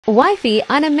Wifey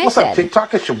on a mission. What's up,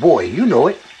 TikTok? It's your boy. You know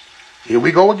it. Here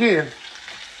we go again.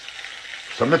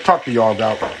 Something to talk to y'all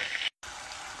about.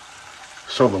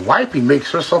 So the wifey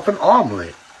makes herself an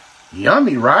omelet.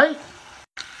 Yummy, right?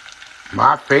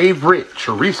 My favorite.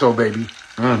 Chorizo, baby.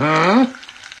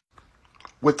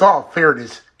 With all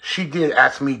fairness, she did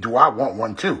ask me, do I want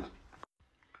one too?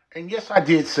 And yes, I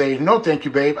did say, no thank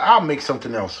you, babe. I'll make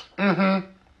something else. And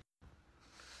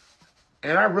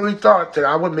I really thought that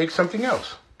I would make something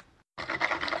else.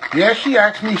 Yeah, she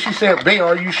asked me, she said, babe,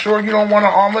 are you sure you don't want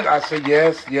an omelet? I said,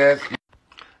 yes.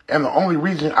 And the only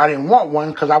reason I didn't want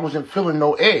one, because I wasn't feeling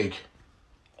no egg.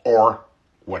 Or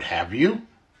what have you.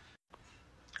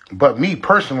 But me,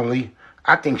 personally,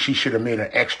 I think she should have made an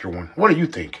extra one. What do you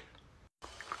think?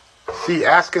 See,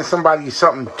 asking somebody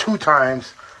something 2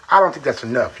 times, I don't think that's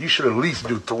enough. You should at least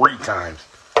do 3 times.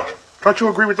 Don't you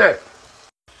agree with that?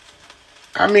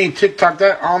 I mean, TikTok,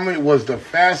 that omelet was the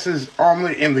fastest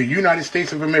omelet in the United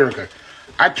States of America.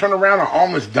 I turn around, an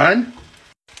omelet's done.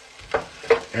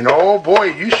 And oh boy,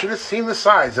 you should have seen the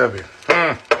size of it.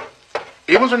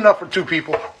 It was enough for 2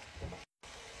 people.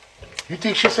 You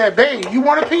think she said, babe, you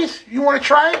want a piece? You want to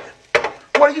try it?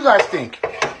 What do you guys think?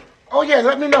 Oh yeah,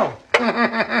 let me know.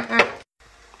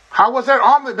 How was that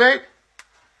omelet, babe?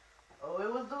 Oh,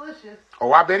 it was delicious.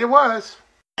 Oh, I bet it was.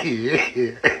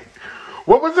 Yeah.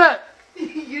 What was that?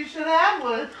 You should have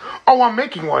one. Oh, I'm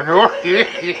making one.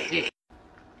 You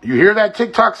hear that,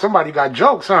 TikTok? Somebody got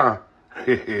jokes, huh?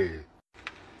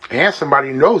 And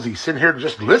somebody nosy sitting here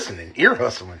just listening, ear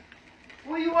hustling.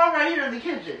 Well, you are right here in the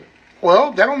kitchen.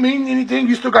 Well, that don't mean anything.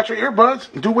 You still got your earbuds.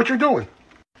 Do what you're doing.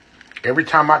 Every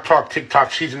time I talk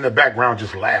TikTok, she's in the background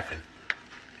just laughing.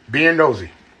 Being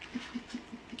nosy.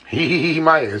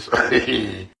 My is.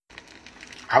 I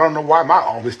don't know why my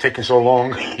omelet's taking so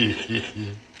long.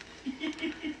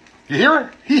 You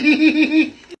hear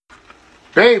it?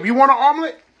 Babe, you want an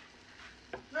omelet?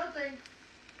 No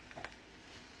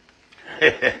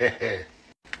thanks.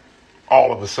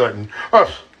 All of a sudden.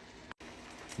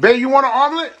 Babe, you want an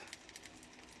omelet?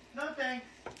 No thanks.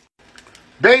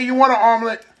 Babe, you want an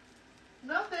omelet?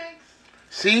 No thanks.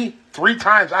 See? 3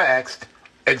 times I asked.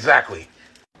 Exactly.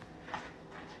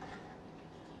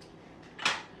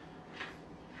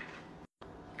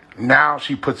 Now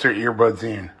she puts her earbuds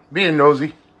in. Being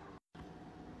nosy.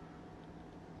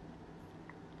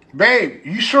 Babe,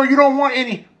 you sure you don't want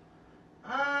any?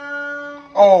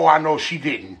 Oh, I know she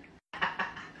didn't.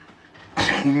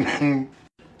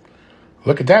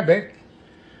 Look at that, babe.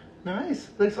 Nice.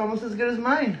 Looks almost as good as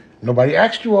mine. Nobody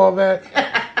asked you all that.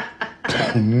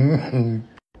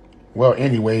 Well,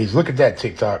 anyways, look at that,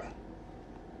 TikTok.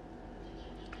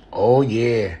 Oh,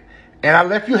 yeah. And I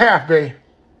left you half, babe.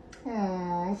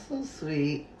 Oh, so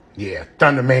sweet. Yeah,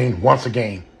 Thunder Main once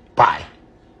again. Bye.